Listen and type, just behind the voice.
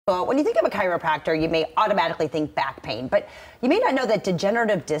Well, when you think of a chiropractor, you may automatically think back pain, but you may not know that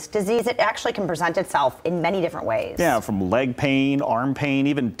degenerative disc disease, it actually can present itself in many different ways. Yeah, from leg pain, arm pain,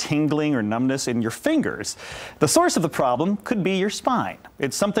 even tingling or numbness in your fingers. The source of the problem could be your spine.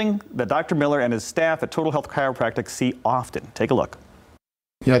 It's something that Dr. Miller and his staff at Total Health Chiropractic see often. Take a look.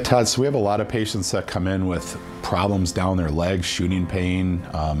 Yeah, Todd, so we have a lot of patients that come in with problems down their legs, shooting pain.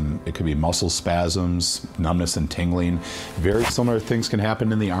 It could be muscle spasms, numbness and tingling. Very similar things can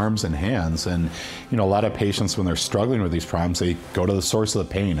happen in the arms and hands. And, you know, a lot of patients, when they're struggling with these problems, they go to the source of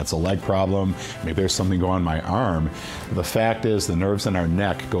the pain. It's a leg problem. Maybe there's something going on in my arm. The fact is the nerves in our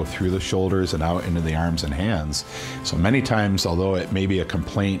neck go through the shoulders and out into the arms and hands. So many times, although it may be a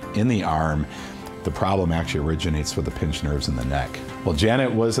complaint in the arm, the problem actually originates with the pinched nerves in the neck. Well,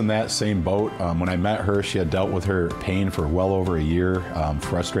 Janet was in that same boat. When I met her, she had dealt with her pain for well over a year,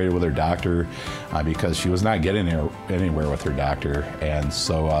 frustrated with her doctor because she was not getting anywhere with her doctor. And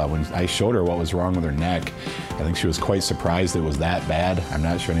so when I showed her what was wrong with her neck, I think she was quite surprised it was that bad. I'm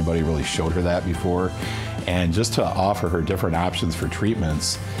not sure anybody really showed her that before. And just to offer her different options for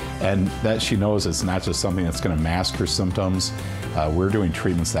treatments, and that she knows it's not just something that's going to mask her symptoms. We're doing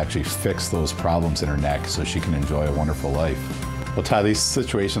treatments to actually fix those problems in her neck so she can enjoy a wonderful life. Well, Todd, these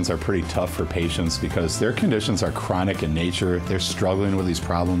situations are pretty tough for patients because their conditions are chronic in nature. They're struggling with these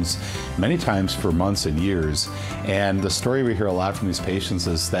problems many times for months and years. And the story we hear a lot from these patients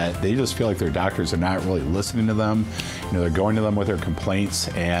is that they just feel like their doctors are not really listening to them. You know, they're going to them with their complaints,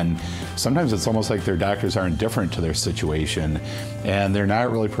 and sometimes it's almost like their doctors are indifferent to their situation, and they're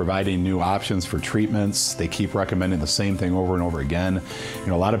not really providing new options for treatments. They keep recommending the same thing over and over again. You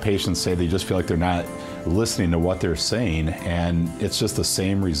know, a lot of patients say they just feel like they're not listening to what they're saying, and it's just the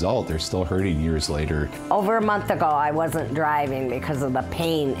same result. They're still hurting years later. Over a month ago, I wasn't driving because of the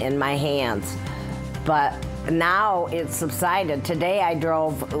pain in my hands, but now it's subsided. Today I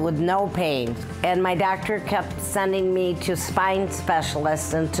drove with no pain, and my doctor kept sending me to spine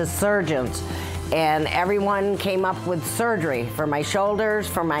specialists and to surgeons, and everyone came up with surgery for my shoulders,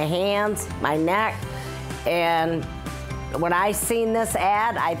 for my hands, my neck. And when I seen this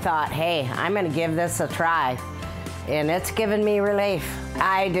ad, I thought, hey, I'm gonna give this a try. And it's given me relief.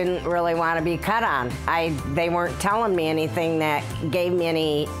 I didn't really want to be cut on. They weren't telling me anything that gave me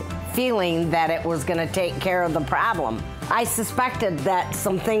any feeling that it was gonna take care of the problem. I suspected that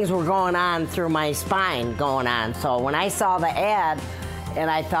some things were going on through my spine going on. So when I saw the ad, and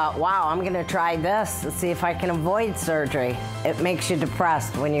I thought, wow, I'm gonna try this and see if I can avoid surgery. It makes you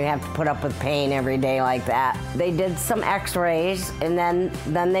depressed when you have to put up with pain every day like that. They did some x-rays, and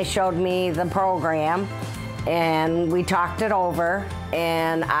then they showed me the program, and we talked it over,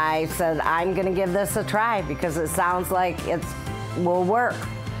 and I said, I'm gonna give this a try because it sounds like it will work.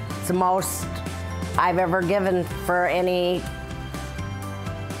 It's the most I've ever given for any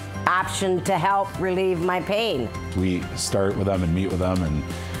option to help relieve my pain. We start with them and meet with them and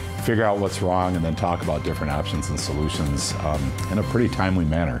figure out what's wrong and then talk about different options and solutions in a pretty timely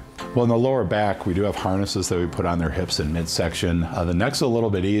manner. Well, in the lower back, we do have harnesses that we put on their hips and midsection. The neck's a little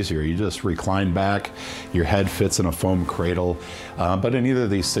bit easier. You just recline back, your head fits in a foam cradle. But in either of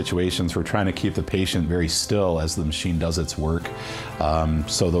these situations, we're trying to keep the patient very still as the machine does its work.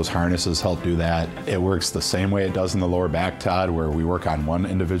 So those harnesses help do that. It works the same way it does in the lower back, Todd, where we work on one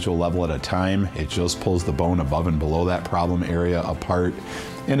individual level at a time. It just pulls the bone above and below that problem area apart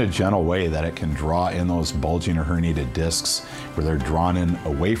in a gentle way that it can draw in those bulging or herniated discs where they're drawn in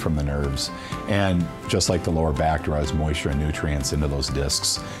away from the nerves. And just like the lower back draws moisture and nutrients into those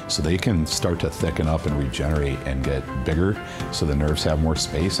discs, so they can start to thicken up and regenerate and get bigger so the nerves have more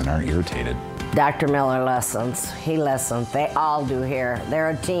space and aren't irritated. Dr. Miller listens. He listens. They all do here.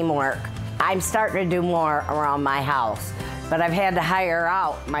 They're a teamwork. I'm starting to do more around my house, but I've had to hire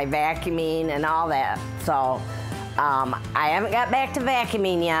out my vacuuming and all that. So I haven't got back to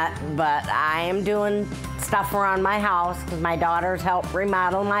vacuuming yet, but I am doing stuff around my house because my daughters help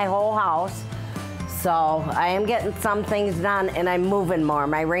remodel my whole house. So I am getting some things done, and I'm moving more.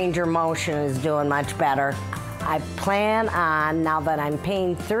 My range of motion is doing much better. I plan on, now that I'm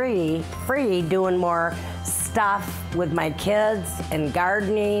pain-free, doing more stuff with my kids and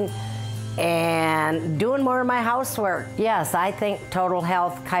gardening and doing more of my housework. Yes, I think Total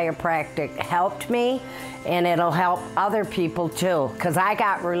Health Chiropractic helped me, and it'll help other people too, because I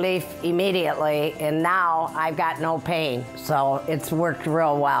got relief immediately, and now I've got no pain. So it's worked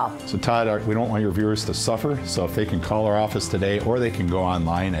real well. So Todd, we don't want your viewers to suffer, so if they can call our office today, or they can go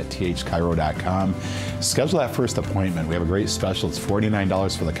online at thchiro.com, schedule that first appointment. We have a great special. It's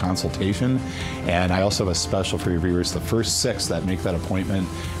 $49 for the consultation, and I also have a special for your viewers. The first 6 that make that appointment,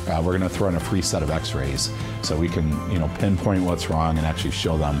 we're going to throw also run a free set of x-rays so we can, pinpoint what's wrong and actually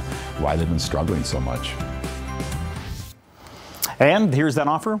show them why they've been struggling so much. And here's that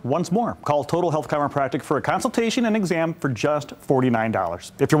offer once more. Call Total Health Chiropractic for a consultation and exam for just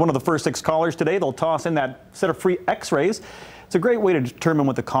 $49. If you're one of the first 6 callers today, they'll toss in that set of free x-rays. It's a great way to determine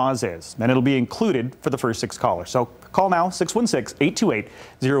what the cause is, and it'll be included for the first 6 callers. So call now,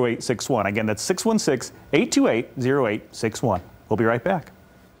 616-828-0861. Again, that's 616-828-0861. We'll be right back.